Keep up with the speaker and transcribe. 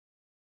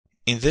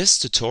In this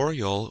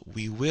tutorial,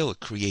 we will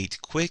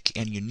create quick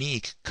and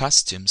unique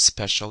custom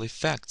special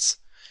effects.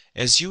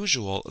 As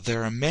usual,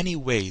 there are many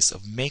ways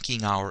of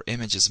making our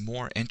images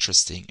more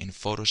interesting in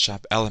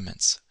Photoshop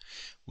Elements.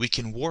 We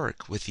can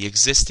work with the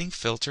existing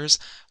filters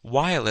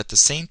while at the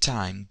same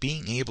time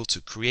being able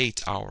to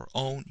create our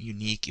own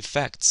unique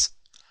effects.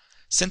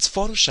 Since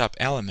Photoshop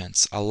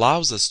Elements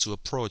allows us to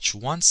approach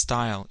one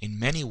style in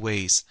many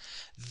ways,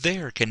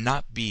 there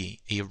cannot be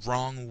a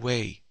wrong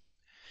way.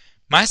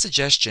 My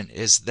suggestion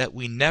is that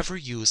we never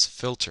use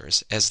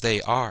filters as they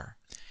are.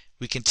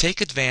 We can take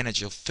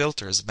advantage of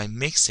filters by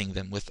mixing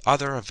them with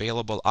other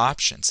available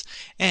options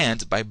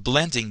and by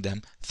blending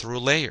them through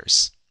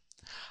layers.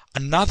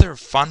 Another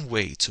fun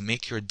way to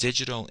make your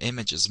digital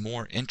images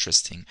more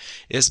interesting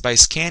is by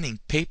scanning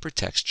paper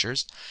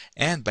textures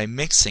and by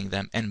mixing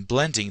them and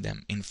blending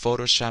them in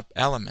Photoshop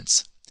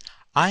Elements.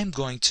 I'm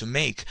going to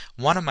make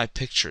one of my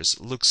pictures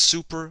look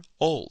super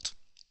old.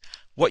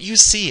 What you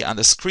see on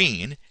the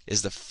screen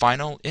is the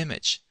final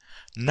image.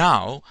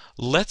 Now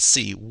let's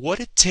see what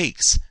it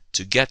takes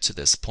to get to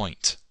this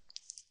point.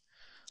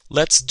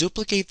 Let's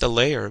duplicate the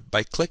layer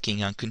by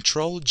clicking on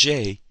Ctrl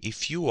J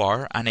if you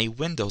are on a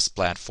Windows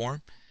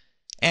platform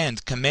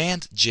and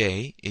Command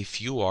J if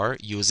you are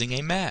using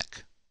a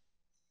Mac.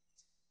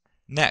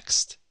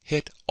 Next,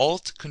 hit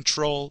Alt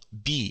Ctrl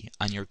B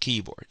on your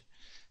keyboard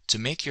to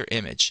make your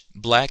image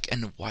black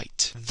and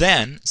white.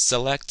 Then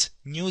select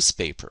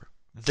Newspaper.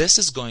 This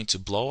is going to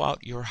blow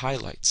out your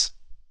highlights.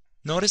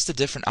 Notice the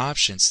different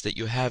options that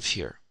you have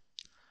here.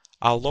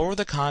 I'll lower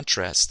the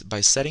contrast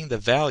by setting the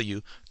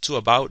value to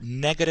about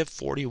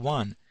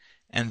 -41,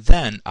 and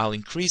then I'll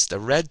increase the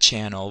red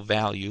channel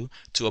value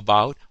to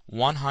about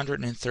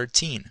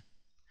 113.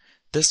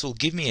 This will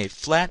give me a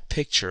flat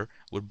picture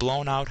with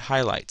blown out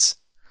highlights.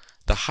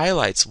 The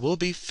highlights will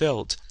be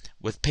filled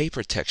with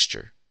paper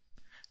texture.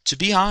 To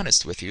be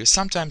honest with you,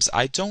 sometimes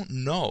I don't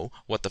know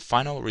what the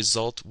final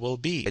result will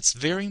be. It's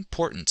very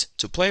important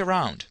to play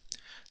around.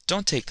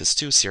 Don't take this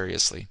too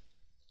seriously.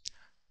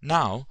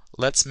 Now,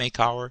 let's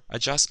make our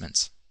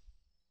adjustments.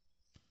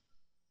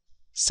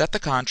 Set the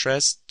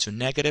contrast to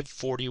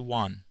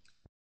 -41.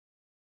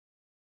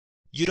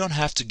 You don't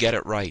have to get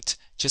it right.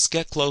 Just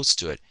get close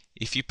to it.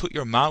 If you put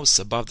your mouse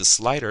above the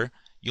slider,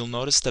 you'll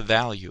notice the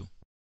value.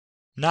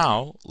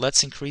 Now,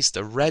 let's increase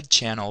the red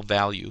channel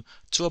value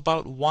to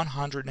about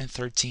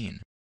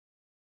 113.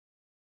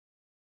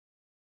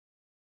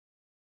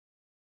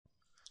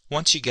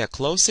 Once you get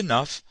close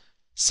enough,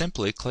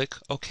 simply click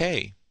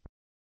OK.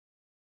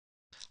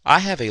 I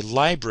have a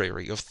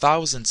library of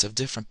thousands of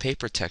different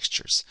paper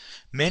textures.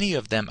 Many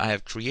of them I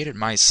have created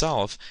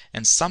myself,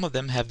 and some of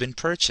them have been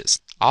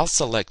purchased. I'll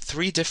select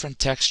 3 different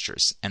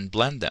textures and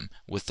blend them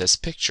with this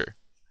picture.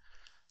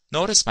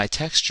 Notice my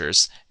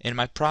textures in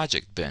my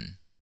project bin.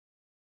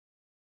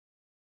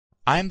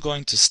 I'm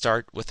going to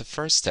start with the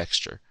first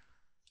texture.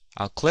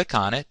 I'll click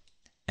on it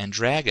and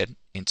drag it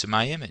into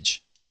my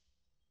image.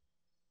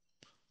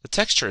 The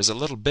texture is a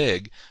little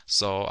big,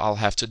 so I'll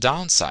have to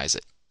downsize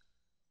it.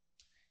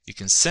 You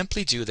can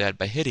simply do that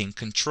by hitting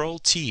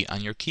Ctrl T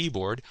on your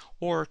keyboard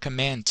or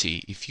Command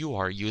T if you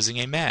are using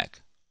a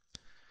Mac.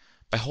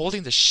 By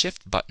holding the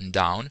Shift button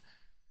down,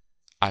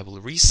 I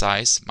will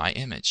resize my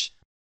image.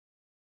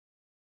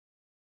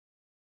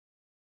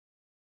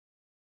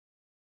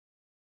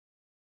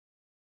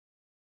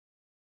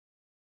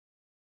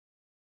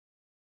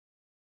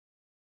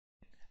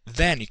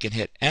 Then you can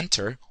hit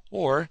Enter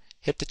or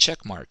hit the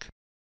check mark.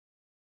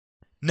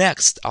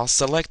 Next, I'll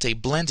select a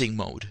blending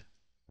mode.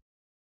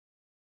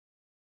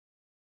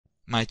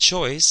 My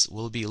choice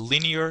will be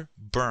Linear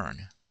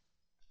Burn.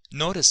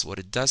 Notice what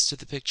it does to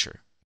the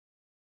picture.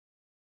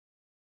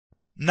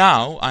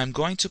 Now I'm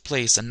going to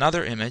place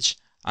another image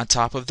on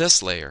top of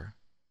this layer.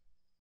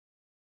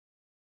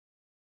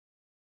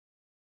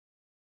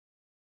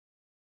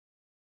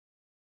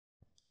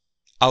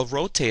 I'll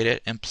rotate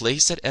it and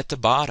place it at the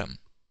bottom.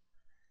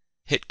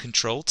 Hit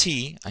Ctrl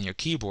T on your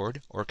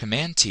keyboard or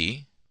Command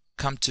T,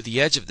 come to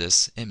the edge of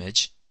this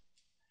image,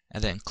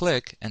 and then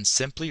click and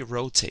simply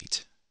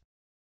rotate.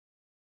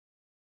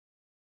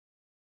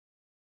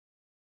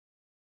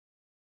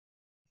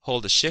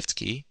 Hold the Shift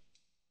key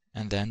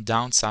and then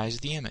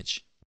downsize the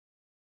image.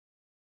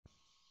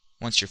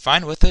 Once you're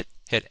fine with it,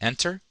 hit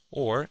Enter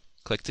or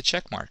click the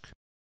check mark.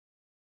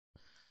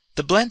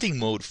 The blending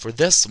mode for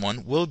this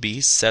one will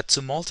be set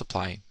to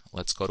multiply.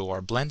 Let's go to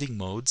our blending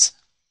modes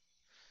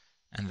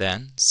and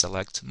then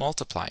select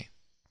multiply.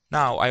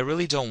 Now I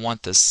really don't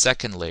want this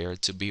second layer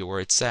to be where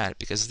it's at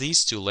because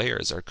these 2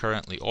 layers are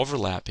currently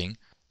overlapping,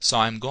 so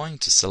I'm going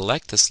to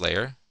select this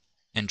layer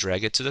and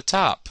drag it to the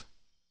top.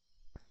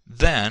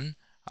 Then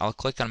I'll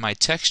click on my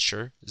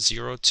texture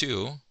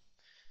 02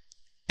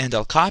 and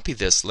I'll copy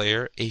this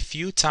layer a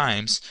few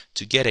times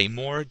to get a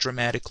more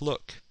dramatic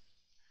look.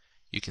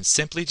 You can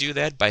simply do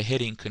that by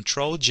hitting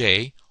Ctrl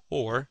J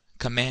or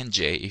Command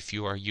J if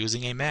you are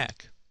using a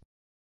Mac.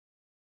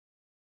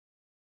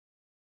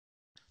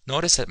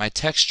 Notice that my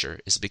texture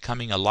is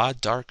becoming a lot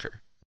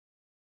darker.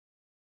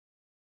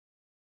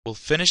 We'll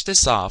finish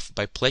this off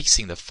by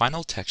placing the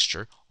final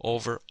texture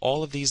over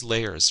all of these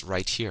layers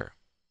right here.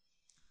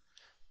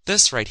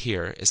 This right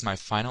here is my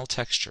final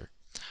texture.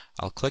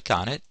 I'll click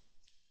on it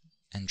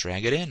and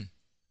drag it in.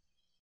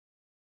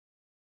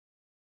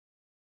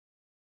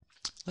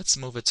 Let's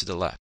move it to the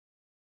left.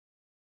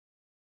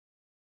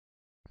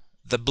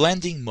 The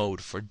blending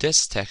mode for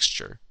this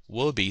texture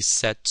will be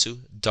set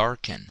to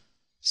darken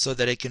so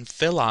that it can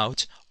fill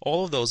out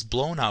all of those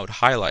blown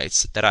out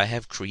highlights that I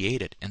have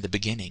created in the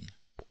beginning.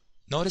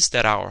 Notice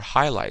that our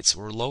highlights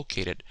were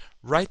located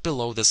right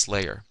below this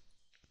layer.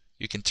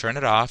 You can turn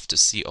it off to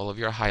see all of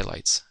your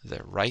highlights.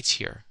 They're right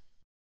here.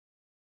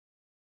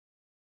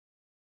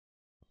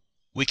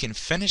 We can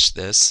finish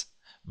this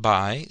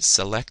by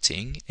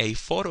selecting a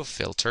photo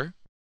filter.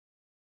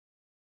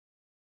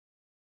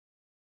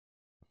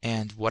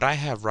 And what I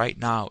have right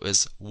now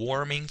is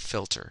warming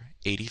filter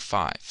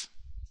 85.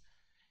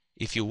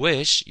 If you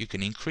wish, you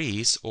can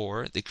increase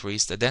or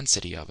decrease the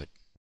density of it.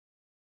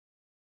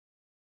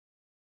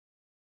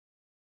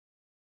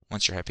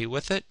 Once you're happy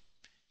with it,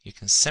 you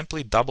can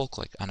simply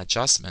double-click on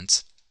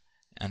Adjustments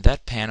and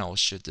that panel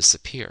should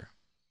disappear.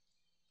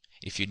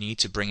 If you need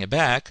to bring it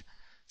back,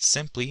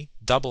 simply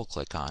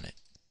double-click on it.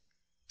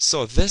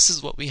 So this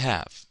is what we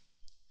have.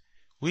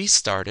 We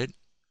started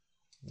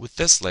with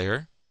this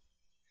layer.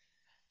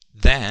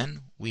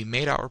 Then we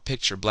made our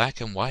picture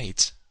black and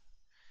white.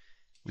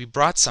 We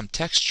brought some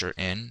texture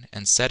in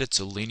and set it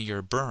to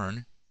linear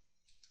burn.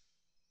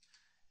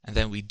 And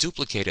then we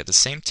duplicated the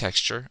same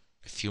texture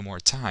a few more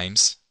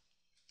times.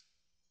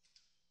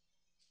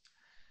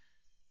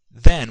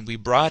 Then we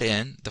brought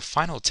in the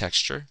final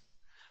texture,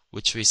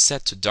 which we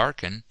set to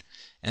darken,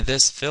 and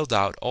this filled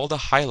out all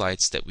the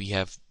highlights that we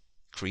have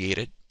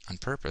created on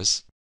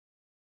purpose.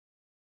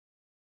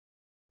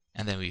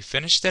 And then we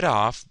finished it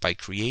off by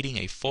creating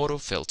a photo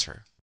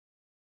filter.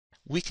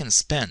 We can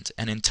spend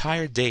an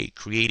entire day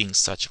creating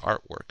such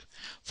artwork.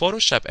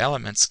 Photoshop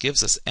Elements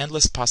gives us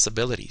endless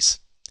possibilities.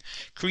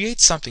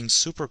 Create something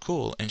super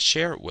cool and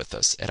share it with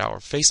us at our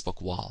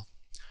Facebook wall.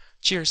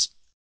 Cheers!